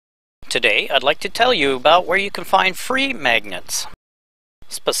Today, I'd like to tell you about where you can find free magnets.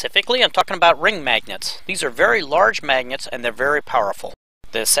 Specifically, I'm talking about ring magnets. These are very large magnets and they're very powerful.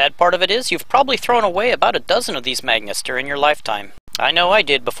 The sad part of it is you've probably thrown away about a dozen of these magnets during your lifetime. I know I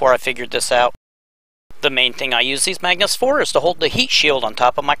did before I figured this out. The main thing I use these magnets for is to hold the heat shield on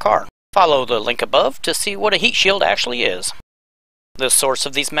top of my car. Follow the link above to see what a heat shield actually is. The source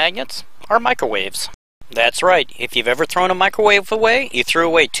of these magnets are microwaves. That's right, if you've ever thrown a microwave away, you threw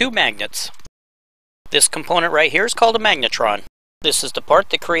away two magnets. This component right here is called a magnetron. This is the part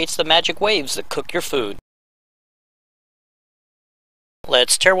that creates the magic waves that cook your food.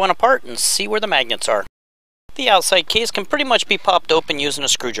 Let's tear one apart and see where the magnets are. The outside case can pretty much be popped open using a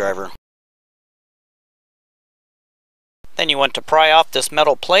screwdriver. Then you want to pry off this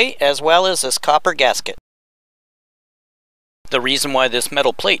metal plate as well as this copper gasket. The reason why this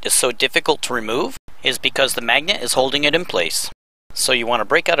metal plate is so difficult to remove is because the magnet is holding it in place. So you want to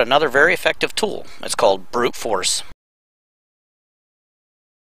break out another very effective tool. It's called brute force.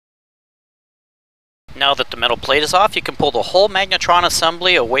 Now that the metal plate is off, you can pull the whole magnetron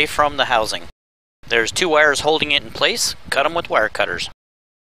assembly away from the housing. There's two wires holding it in place. Cut them with wire cutters.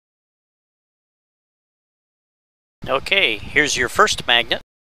 Okay, here's your first magnet.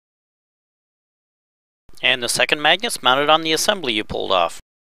 And the second magnet's mounted on the assembly you pulled off.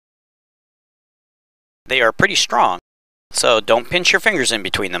 They are pretty strong, so don't pinch your fingers in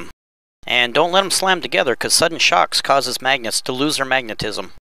between them. And don't let them slam together because sudden shocks causes magnets to lose their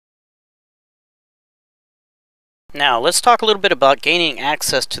magnetism. Now let's talk a little bit about gaining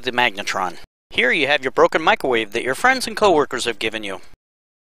access to the magnetron. Here you have your broken microwave that your friends and coworkers have given you.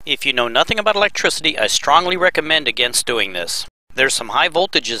 If you know nothing about electricity, I strongly recommend against doing this. There's some high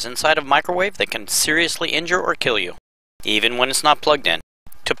voltages inside of a microwave that can seriously injure or kill you, even when it's not plugged in.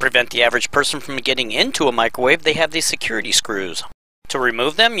 To prevent the average person from getting into a microwave, they have these security screws. To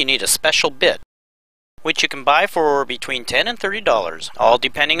remove them, you need a special bit, which you can buy for between $10 and $30, all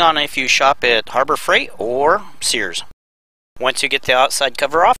depending on if you shop at Harbor Freight or Sears. Once you get the outside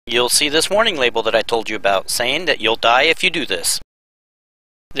cover off, you'll see this warning label that I told you about, saying that you'll die if you do this.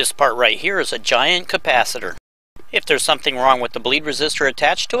 This part right here is a giant capacitor. If there's something wrong with the bleed resistor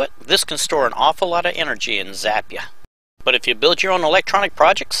attached to it, this can store an awful lot of energy and zap you. But if you build your own electronic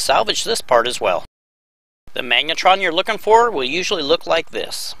projects, salvage this part as well. The magnetron you're looking for will usually look like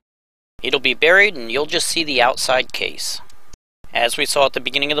this. It'll be buried and you'll just see the outside case. As we saw at the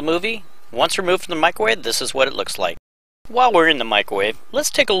beginning of the movie, once removed from the microwave, this is what it looks like. While we're in the microwave, let's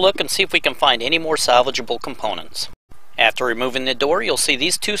take a look and see if we can find any more salvageable components. After removing the door, you'll see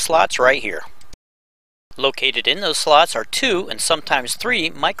these two slots right here. Located in those slots are 2 and sometimes 3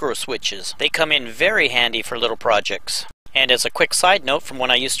 micro switches. They come in very handy for little projects. And as a quick side note from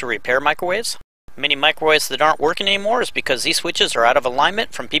when I used to repair microwaves, many microwaves that aren't working anymore is because these switches are out of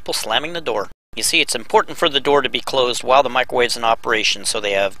alignment from people slamming the door. You see, it's important for the door to be closed while the microwave's in operation, so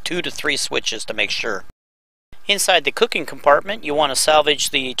they have 2 to 3 switches to make sure. Inside the cooking compartment, you want to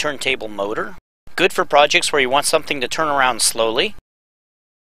salvage the turntable motor. Good for projects where you want something to turn around slowly.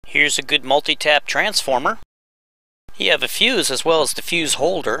 Here's a good multi-tap transformer. You have a fuse as well as the fuse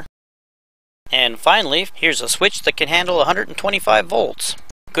holder. And finally, here's a switch that can handle 125 volts.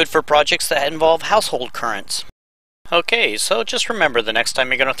 Good for projects that involve household currents. Okay, so just remember the next time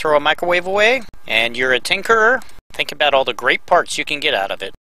you're going to throw a microwave away, and you're a tinkerer, think about all the great parts you can get out of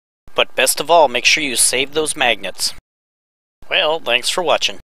it. But best of all, make sure you save those magnets. Well, thanks for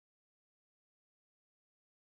watching.